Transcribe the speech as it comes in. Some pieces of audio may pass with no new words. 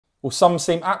Well, some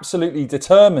seem absolutely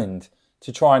determined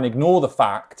to try and ignore the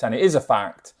fact, and it is a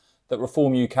fact, that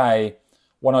Reform UK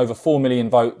won over 4 million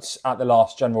votes at the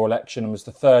last general election and was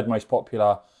the third most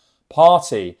popular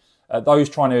party. Those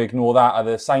trying to ignore that are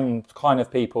the same kind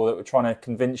of people that were trying to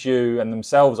convince you and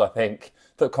themselves, I think,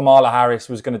 that Kamala Harris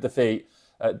was going to defeat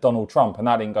Donald Trump, and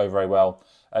that didn't go very well,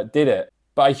 did it?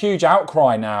 But a huge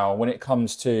outcry now when it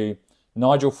comes to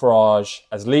Nigel Farage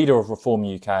as leader of Reform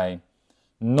UK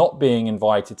not being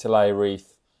invited to lay a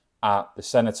wreath at the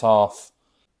cenotaph.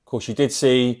 Of course, you did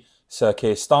see Sir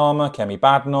Keir Starmer, Kemi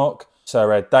Badenoch,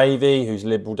 Sir Ed Davey, whose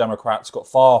Liberal Democrats got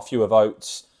far fewer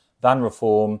votes than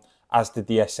Reform, as did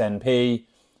the SNP.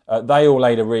 They all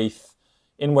laid a wreath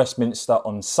in Westminster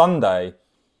on Sunday.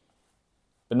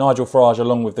 But Nigel Farage,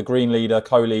 along with the Green leader,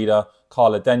 co-leader,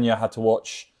 Carla Denyer, had to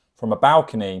watch from a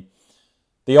balcony.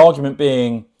 The argument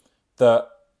being that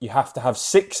you have to have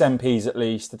 6 MPs at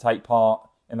least to take part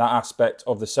in that aspect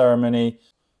of the ceremony,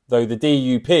 though the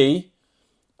DUP,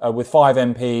 with 5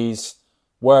 MPs,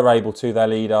 were able to, their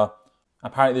leader.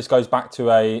 Apparently this goes back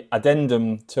to an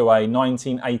addendum to a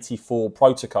 1984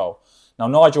 protocol. Now,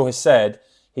 Nigel has said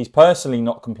he's personally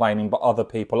not complaining, but other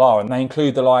people are, and they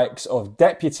include the likes of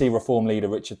Deputy Reform leader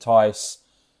Richard Tice,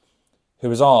 who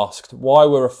was asked, why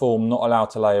were Reform not allowed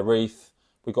to lay a wreath?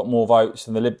 We got more votes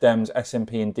than the Lib Dems,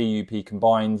 SNP and DUP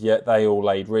combined, yet they all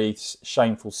laid wreaths.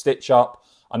 Shameful stitch-up.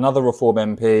 Another Reform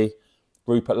MP,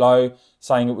 Rupert Lowe,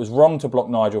 saying it was wrong to block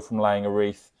Nigel from laying a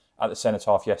wreath at the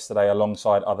cenotaph yesterday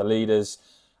alongside other leaders,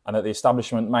 and that the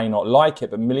establishment may not like it,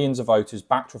 but millions of voters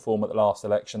backed Reform at the last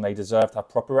election. They deserve to have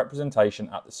proper representation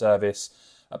at the service.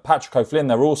 Patrick O'Flynn,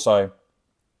 they're also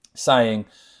saying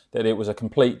that it was a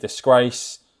complete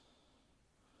disgrace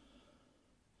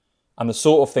and the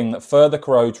sort of thing that further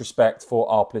corrodes respect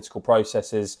for our political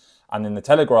processes. And in the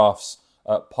Telegraph's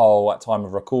poll at time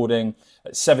of recording,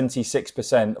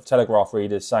 76% of Telegraph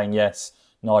readers saying yes,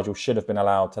 Nigel should have been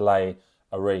allowed to lay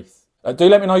a wreath. Do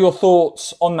let me know your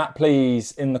thoughts on that,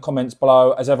 please, in the comments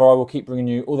below. As ever, I will keep bringing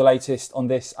you all the latest on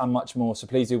this and much more. So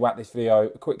please do whack this video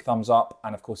a quick thumbs up.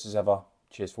 And of course, as ever,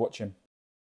 cheers for watching.